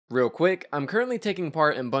Real quick, I'm currently taking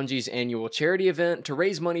part in Bungie's annual charity event to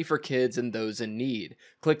raise money for kids and those in need.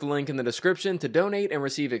 Click the link in the description to donate and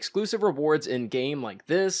receive exclusive rewards in-game like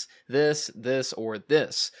this, or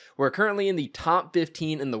this. We're currently in the top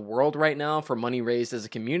 15 in the world right now for money raised as a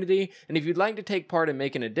community, and if you'd like to take part in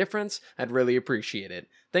making a difference, I'd really appreciate it.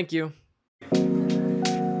 Thank you.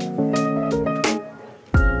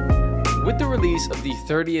 With the release of the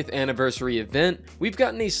 30th anniversary event, we've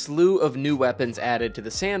gotten a slew of new weapons added to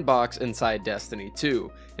the sandbox inside Destiny 2,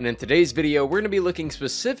 and in today's video we're going to be looking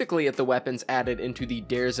specifically at the weapons added into the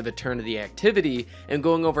Dares of Eternity activity and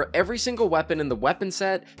going over every single weapon in the weapon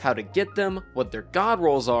set, how to get them, what their god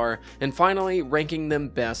rolls are, and finally ranking them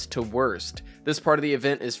best to worst. This part of the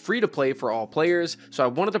event is free to play for all players, so I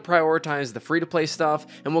wanted to prioritize the free to play stuff,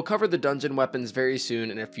 and we'll cover the dungeon weapons very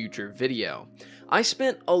soon in a future video. I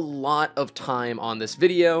spent a lot of time on this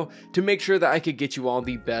video to make sure that I could get you all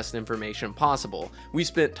the best information possible. We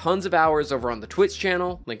spent tons of hours over on the Twitch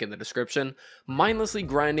channel, link in the description, mindlessly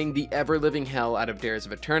grinding the ever-living hell out of Dares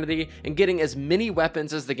of Eternity and getting as many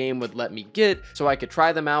weapons as the game would let me get so I could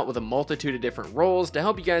try them out with a multitude of different rolls to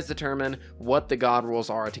help you guys determine what the god rolls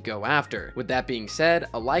are to go after. With that being said,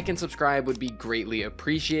 a like and subscribe would be greatly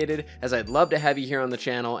appreciated, as I'd love to have you here on the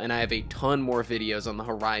channel and I have a ton more videos on the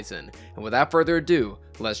horizon. And without further ado,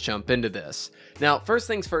 let's jump into this. Now, first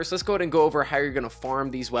things first, let's go ahead and go over how you're going to farm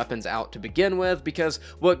these weapons out to begin with, because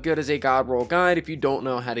what good is a god roll guide if you don't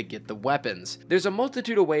know how to get the weapons? There's a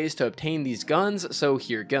multitude of ways to obtain these guns, so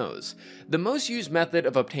here goes. The most used method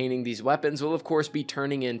of obtaining these weapons will of course be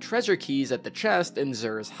turning in treasure keys at the chest in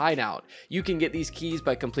Xur's hideout. You can get these keys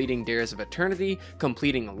by completing Dares of Eternity,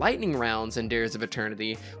 completing lightning rounds in Dares of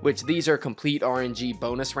Eternity, which these are complete RNG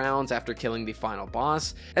bonus rounds after killing the final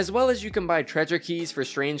boss, as well as you can buy treasure keys for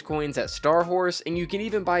strange coins at Star Horse, and you can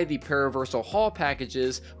even buy the Paraversal Haul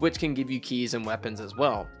packages, which can give you keys and weapons as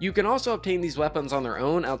well. You can also obtain these weapons on their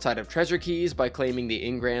own outside of treasure keys by claiming the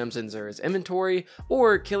engrams in Xur's inventory,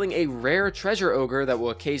 or killing a rare treasure ogre that will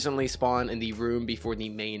occasionally spawn in the room before the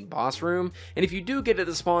main boss room, and if you do get it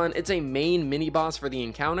to spawn, it's a main mini boss for the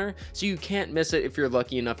encounter, so you can't miss it if you're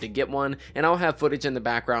lucky enough to get one, and I'll have footage in the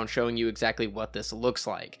background showing you exactly what this looks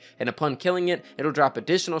like. And upon killing it, it'll drop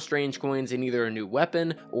additional strange coins in either a new weapon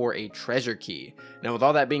or a treasure key. Now, with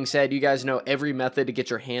all that being said, you guys know every method to get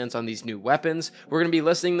your hands on these new weapons. We're going to be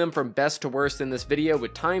listing them from best to worst in this video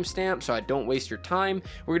with timestamps so I don't waste your time.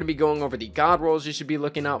 We're going to be going over the god rolls you should be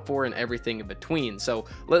looking out for and everything in between. So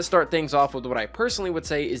let's start things off with what I personally would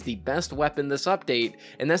say is the best weapon this update,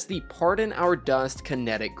 and that's the Pardon Our Dust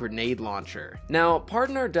kinetic grenade launcher. Now,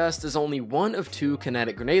 Pardon Our Dust is only one of two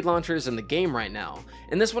kinetic grenade launchers in the game right now,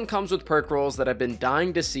 and this one comes with perk rolls that I've been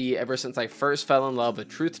dying to see ever since I first fell in love with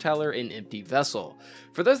Truth Teller and Empty Vessel.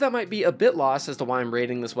 For those that might be a bit lost as to why I'm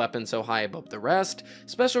rating this weapon so high above the rest,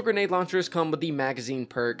 special grenade launchers come with the magazine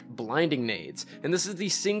perk Blinding Nades, and this is the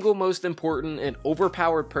single most important and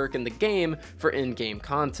overpowered perk in the game for in-game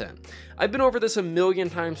content. I've been over this a million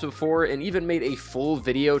times before and even made a full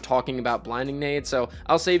video talking about Blinding Nades, so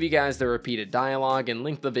I'll save you guys the repeated dialogue and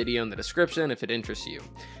link the video in the description if it interests you.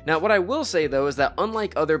 Now, what I will say though is that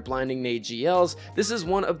unlike other Blinding Nade GLs, this is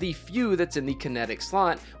one of the few that's in the kinetic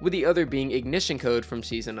slot, with the other being Ignition Code from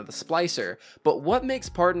Season of the Splicer. But what makes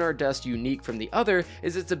Pardon Our Dust unique from the other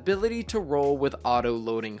is its ability to roll with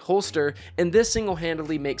auto-loading holster, and this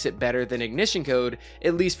single-handedly makes it better than Ignition Code,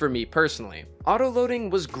 at least for me personally. Auto-loading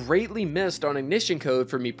was greatly missed on Ignition Code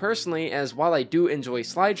for me personally, as while I do enjoy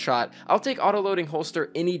Slide Shot, I'll take auto-loading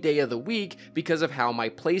holster any day of the week because of how my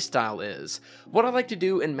playstyle is. What I like to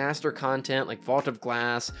do in master content like Vault of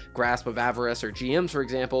Glass, Grasp of Avarice, or GMs for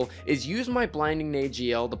example, is use my Blinding Nade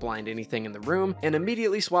GL to blind anything in the room, and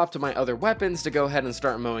immediately swap to my other weapons to go ahead and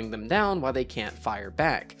start mowing them down while they can't fire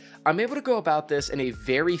back. I'm able to go about this in a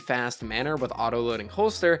very fast manner with auto-loading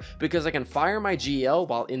holster because I can fire my GL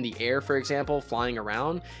while in the air, for example, flying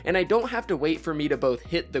around, and I don't have to wait for me to both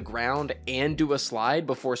hit the ground and do a slide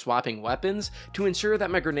before swapping weapons to ensure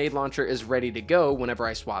that my grenade launcher is ready to go whenever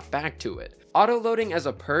I swap back to it. Auto-loading as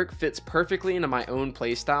a perk fits perfectly into my own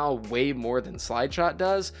playstyle way more than Slide Shot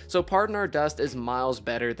does, so Pardon Our Dust is miles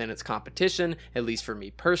better than its competition, at least for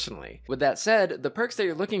me personally. With that said, the perks that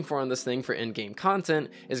you're looking for on this thing for in-game content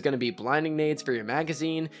is going to be Blinding Nades for your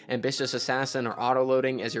magazine, Ambitious Assassin or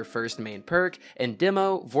auto-loading as your first main perk, and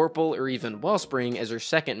Demo, Vorpal, or even Wellspring as your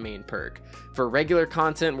second main perk. For regular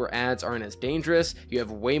content where ads aren't as dangerous, you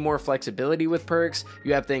have way more flexibility with perks.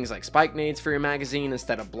 You have things like Spike Nades for your magazine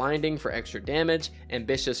instead of blinding for extra damage,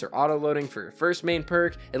 Ambitious or auto-loading for your first main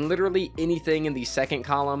perk, and literally anything in the second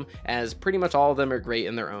column, as pretty much all of them are great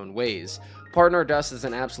in their own ways. Pardon Our Dust is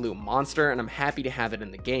an absolute monster, and I'm happy to have it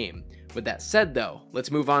in the game. With that said though,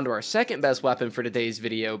 let's move on to our second best weapon for today's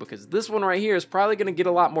video, because this one right here is probably going to get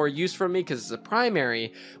a lot more use from me because it's a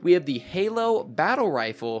primary. We have the Halo Battle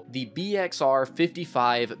Rifle, the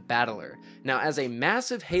BXR-55 Battler. Now, as a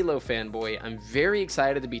massive Halo fanboy, I'm very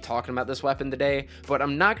excited to be talking about this weapon today, but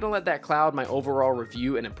I'm not going to let that cloud my overall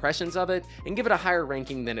review and impressions of it and give it a higher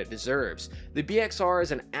ranking than it deserves. The BXR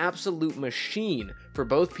is an absolute machine for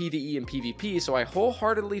both PvE and PvP, so I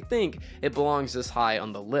wholeheartedly think it belongs this high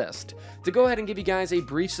on the list. To go ahead and give you guys a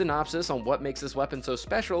brief synopsis on what makes this weapon so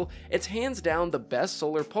special, it's hands down the best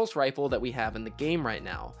solar pulse rifle that we have in the game right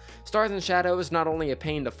now. Stars and Shadow is not only a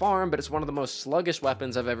pain to farm, but it's one of the most sluggish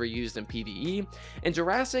weapons I've ever used in PvE, and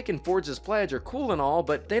Jurassic and Forge's Pledge are cool and all,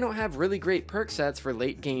 but they don't have really great perk sets for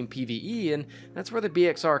late game PvE, and that's where the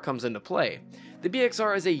BXR comes into play. The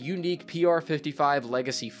BXR is a unique PR-55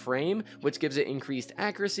 legacy frame, which gives it increased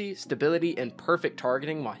accuracy, stability, and perfect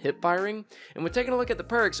targeting while hip firing. And when taking a look at the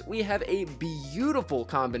perks, we have a beautiful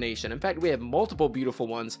combination. In fact, we have multiple beautiful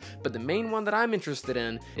ones, but the main one that I'm interested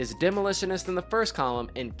in is Demolitionist in the first column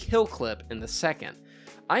and Kill Clip in the second.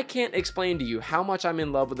 I can't explain to you how much I'm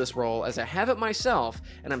in love with this role as I have it myself,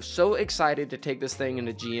 and I'm so excited to take this thing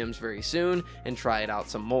into GMs very soon and try it out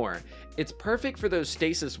some more. It's perfect for those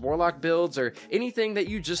Stasis Warlock builds or anything that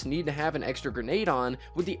you just need to have an extra grenade on,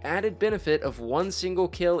 with the added benefit of one single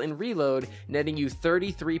kill and reload netting you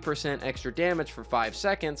 33% extra damage for 5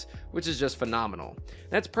 seconds, which is just phenomenal.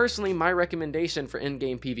 That's personally my recommendation for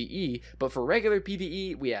in-game PvE, but for regular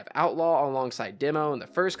PvE we have Outlaw alongside Demo in the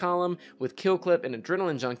first column, with Kill Clip and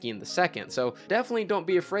Adrenaline Junkie in the second, so definitely don't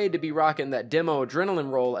be afraid to be rocking that Demo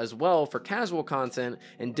Adrenaline roll as well for casual content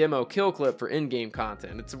and Demo Kill Clip for in-game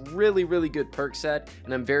content. It's really good perk set,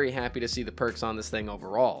 and I'm very happy to see the perks on this thing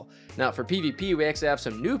overall. Now for PvP, we actually have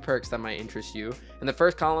some new perks that might interest you. In the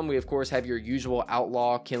first column, we of course have your usual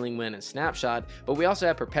Outlaw, Killing Wind, and Snapshot, but we also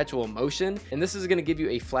have Perpetual Motion, and this is going to give you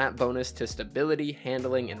a flat bonus to stability,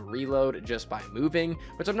 handling, and reload just by moving,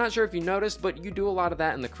 which I'm not sure if you noticed, but you do a lot of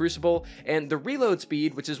that in the Crucible. And the reload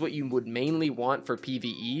speed, which is what you would mainly want for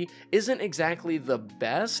PvE, isn't exactly the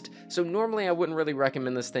best, so normally I wouldn't really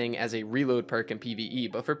recommend this thing as a reload perk in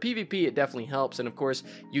PvE, but for PvP it definitely helps. And of course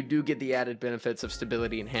you do get the added benefits of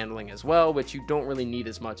stability and handling as well, which you don't really need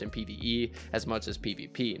as much in PvE as much as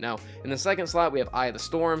PvP. Now in the second slot we have Eye of the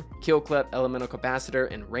Storm, Kill Clip, Elemental Capacitor,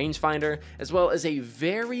 and Rangefinder, as well as a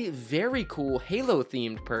very cool Halo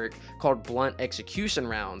themed perk called Blunt Execution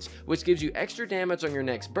Rounds, which gives you extra damage on your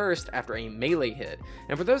next burst after a melee hit.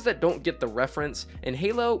 And for those that don't get the reference, in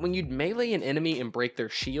Halo when you'd melee an enemy and break their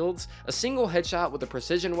shields, a single headshot with a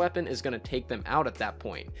precision weapon is going to take them out at that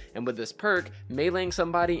point. And with this perk, meleeing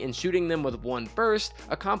somebody and shooting them with one burst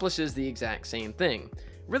accomplishes the exact same thing.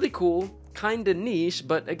 Really cool, kinda niche,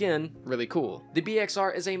 but again, really cool. The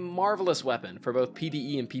BXR is a marvelous weapon for both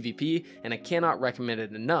PvE and PvP, and I cannot recommend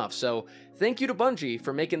it enough, so thank you to Bungie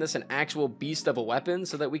for making this an actual beast of a weapon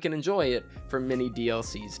so that we can enjoy it for many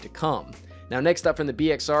DLCs to come. Now next up from the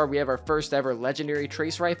BXR, we have our first ever legendary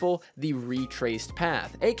trace rifle, the Retraced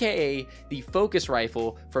Path, aka the focus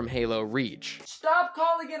rifle from Halo Reach. Stop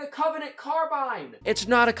calling it a Covenant Carbine! It's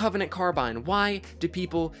not a Covenant Carbine. Why do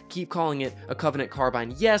people keep calling it a Covenant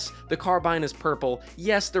Carbine? Yes, the carbine is purple.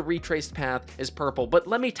 Yes, the Retraced Path is purple, but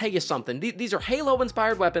let me tell you something. These are Halo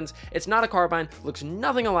inspired weapons. It's not a carbine, looks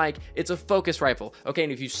nothing alike. It's a focus rifle. Okay,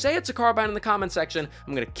 and if you say it's a carbine in the comment section,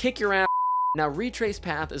 I'm gonna kick your ass. Now, Retraced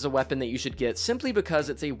Path is a weapon that you should get simply because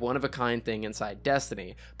it's a one-of-a-kind thing inside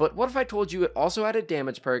Destiny, but what if I told you it also had a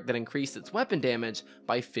damage perk that increased its weapon damage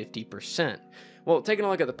by 50%? Well, taking a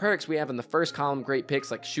look at the perks, we have in the first column great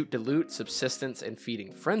picks like Shoot to Loot, Subsistence, and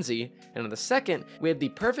Feeding Frenzy, and in the second, we have the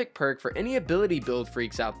perfect perk for any ability build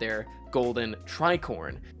freaks out there, Golden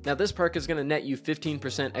Tricorn. Now this perk is going to net you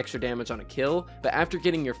 15% extra damage on a kill, but after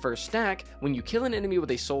getting your first stack, when you kill an enemy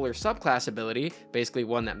with a solar subclass ability, basically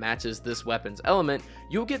one that matches this weapon's element,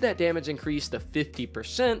 you'll get that damage increased to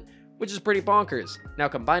 50%, which is pretty bonkers. Now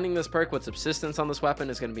combining this perk with Subsistence on this weapon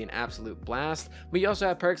is going to be an absolute blast, but you also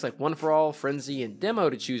have perks like One for All, Frenzy, and Demo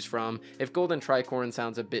to choose from if Golden Tricorn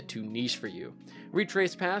sounds a bit too niche for you.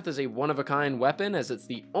 Retraced Path is a one-of-a-kind weapon as it's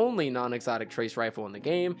the only non-exotic trace rifle in the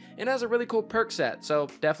game and has a really cool perk set, so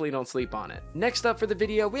definitely don't sleep on it. Next up for the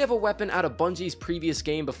video, we have a weapon out of Bungie's previous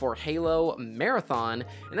game before Halo, Marathon,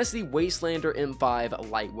 and that's the Wastelander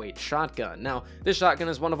M5 lightweight shotgun. Now, this shotgun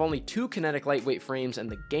is one of only 2 kinetic lightweight frames in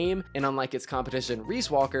the game, and unlike its competition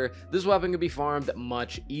Reese Walker, this weapon can be farmed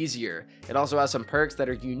much easier. It also has some perks that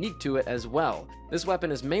are unique to it as well. This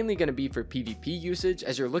weapon is mainly going to be for PvP usage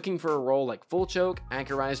as you're looking for a role like Full Choke,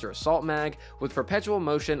 Anchorized, or Assault Mag with Perpetual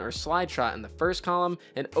Motion or Slide Shot in the first column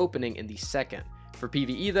and Opening in the second. For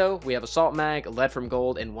PvE though, we have Assault Mag, Lead from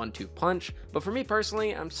Gold, and 1-2 Punch, but for me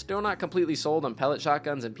personally, I'm still not completely sold on pellet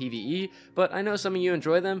shotguns in PvE, but I know some of you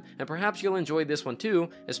enjoy them, and perhaps you'll enjoy this one too,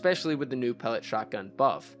 especially with the new pellet shotgun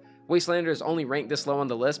buff. Wastelander is only ranked this low on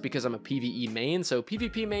the list because I'm a PvE main, so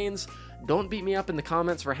PvP mains, don't beat me up in the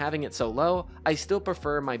comments for having it so low. I still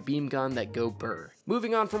prefer my beam gun that go burr.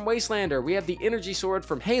 Moving on from Wastelander, we have the energy sword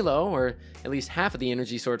from Halo, or at least half of the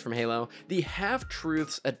energy sword from Halo, the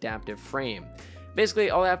Half-Truth's adaptive frame. Basically,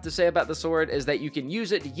 all I have to say about the sword is that you can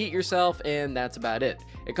use it to yeet yourself, and that's about it.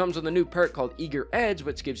 It comes with a new perk called Eager Edge,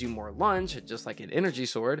 which gives you more lunge, just like an energy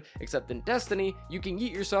sword, except in Destiny, you can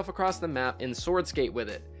yeet yourself across the map and sword skate with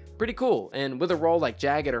it. Pretty cool, and with a role like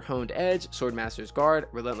Jagged or Honed Edge, Swordmaster's Guard,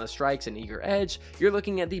 Relentless Strikes, and Eager Edge, you're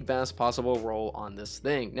looking at the best possible role on this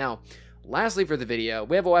thing. Now, lastly for the video,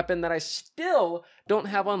 we have a weapon that I still don't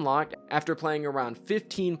have unlocked after playing around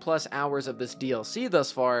 15 plus hours of this DLC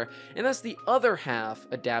thus far, and that's the other half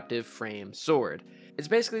adaptive frame sword. It's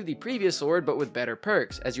basically the previous sword but with better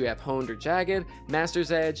perks, as you have Honed or Jagged,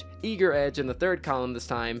 Master's Edge, Eager Edge in the third column this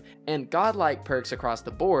time, and godlike perks across the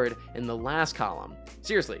board in the last column.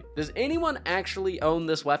 Seriously, does anyone actually own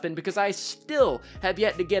this weapon? Because I still have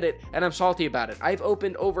yet to get it, and I'm salty about it. I've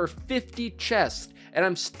opened over 50 chests, and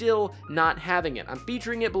I'm still not having it. I'm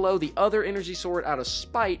featuring it below the other energy sword out of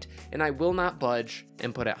spite, and I will not budge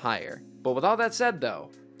and put it higher. But with all that said though,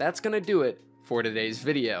 that's gonna do it for today's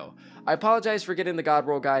video. I apologize for getting the God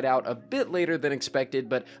Roll Guide out a bit later than expected,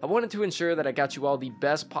 but I wanted to ensure that I got you all the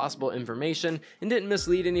best possible information and didn't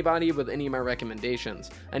mislead anybody with any of my recommendations.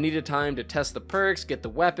 I needed time to test the perks, get the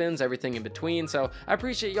weapons, everything in between, so I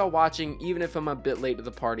appreciate y'all watching even if I'm a bit late to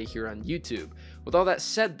the party here on YouTube. With all that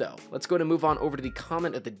said though, let's go to move on over to the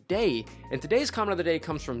comment of the day, and today's comment of the day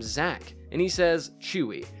comes from Zach, and he says,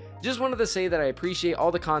 Chewy. Just wanted to say that I appreciate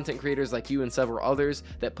all the content creators like you and several others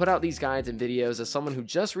that put out these guides and videos as someone who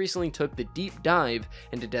just recently took the deep dive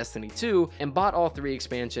into Destiny 2 and bought all 3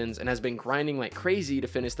 expansions and has been grinding like crazy to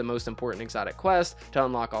finish the most important exotic quest, to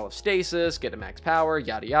unlock all of Stasis, get to max power,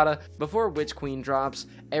 yada yada, before Witch Queen drops.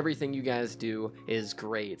 Everything you guys do is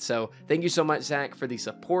great. So thank you so much, Zach, for the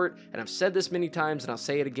support, and I've said this many times and I'll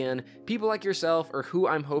say it again, people like yourself are who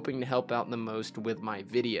I'm hoping to help out the most with my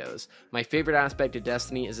videos. My favorite aspect of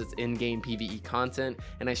Destiny is its in-game PvE content,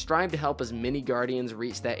 and I strive to help as many Guardians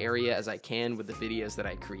reach that area as I can with the videos that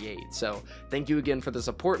I create. So thank you again for the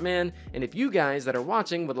support, man, and if you guys that are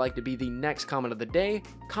watching would like to be the next comment of the day,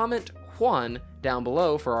 comment Juan down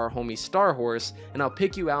below for our homie Star Horse, and I'll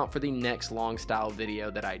pick you out for the next long style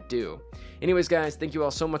video that I do. Anyways guys, thank you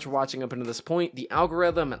all so much for watching up until this point. The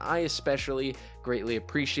algorithm and I especially greatly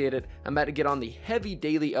appreciate it. I'm about to get on the heavy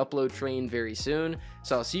daily upload train very soon,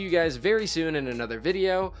 so I'll see you guys very soon in another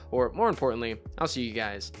video, or more importantly, I'll see you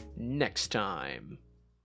guys next time.